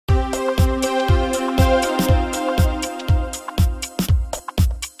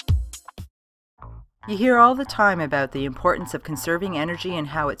You hear all the time about the importance of conserving energy and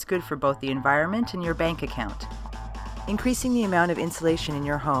how it's good for both the environment and your bank account. Increasing the amount of insulation in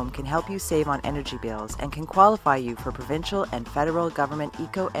your home can help you save on energy bills and can qualify you for provincial and federal government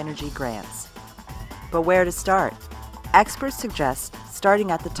eco-energy grants. But where to start? Experts suggest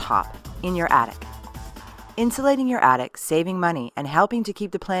starting at the top, in your attic. Insulating your attic, saving money, and helping to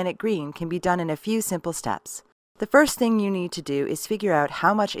keep the planet green can be done in a few simple steps. The first thing you need to do is figure out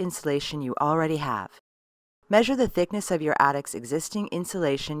how much insulation you already have. Measure the thickness of your attic's existing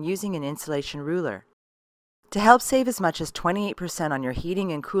insulation using an insulation ruler. To help save as much as 28% on your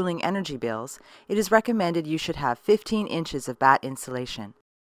heating and cooling energy bills, it is recommended you should have 15 inches of batt insulation.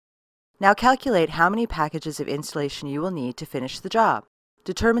 Now calculate how many packages of insulation you will need to finish the job.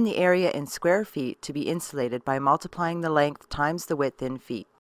 Determine the area in square feet to be insulated by multiplying the length times the width in feet.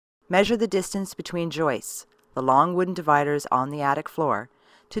 Measure the distance between joists, the long wooden dividers on the attic floor,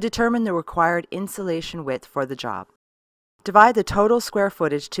 to determine the required insulation width for the job. Divide the total square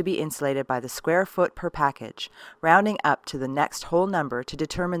footage to be insulated by the square foot per package, rounding up to the next whole number to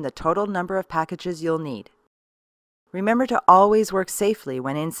determine the total number of packages you'll need. Remember to always work safely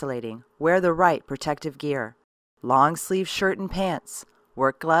when insulating. Wear the right protective gear: long sleeve shirt and pants,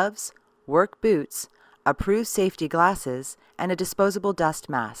 work gloves, work boots, approved safety glasses, and a disposable dust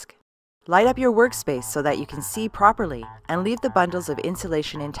mask. Light up your workspace so that you can see properly, and leave the bundles of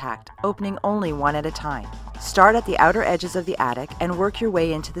insulation intact, opening only one at a time. Start at the outer edges of the attic and work your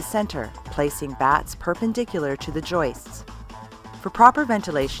way into the center, placing batts perpendicular to the joists. For proper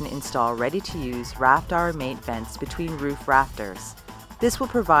ventilation, install ready-to-use raft-hour mate vents between roof rafters. This will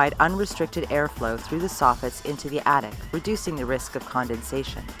provide unrestricted airflow through the soffits into the attic, reducing the risk of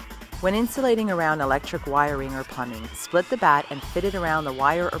condensation. When insulating around electric wiring or plumbing, split the batt and fit it around the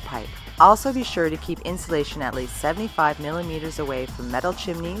wire or pipe. Also be sure to keep insulation at least 75 millimeters away from metal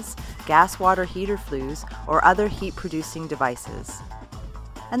chimneys, gas water heater flues, or other heat-producing devices.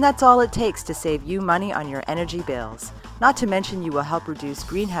 And that's all it takes to save you money on your energy bills. Not to mention you will help reduce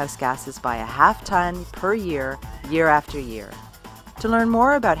greenhouse gases by a half ton per year, year after year. To learn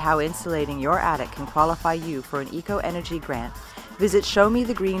more about how insulating your attic can qualify you for an eco-energy grant, visit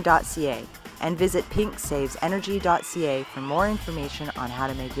showmethegreen.ca and visit pinksavesenergy.ca for more information on how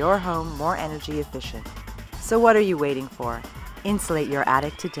to make your home more energy efficient. So what are you waiting for? Insulate your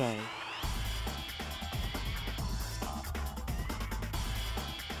attic today.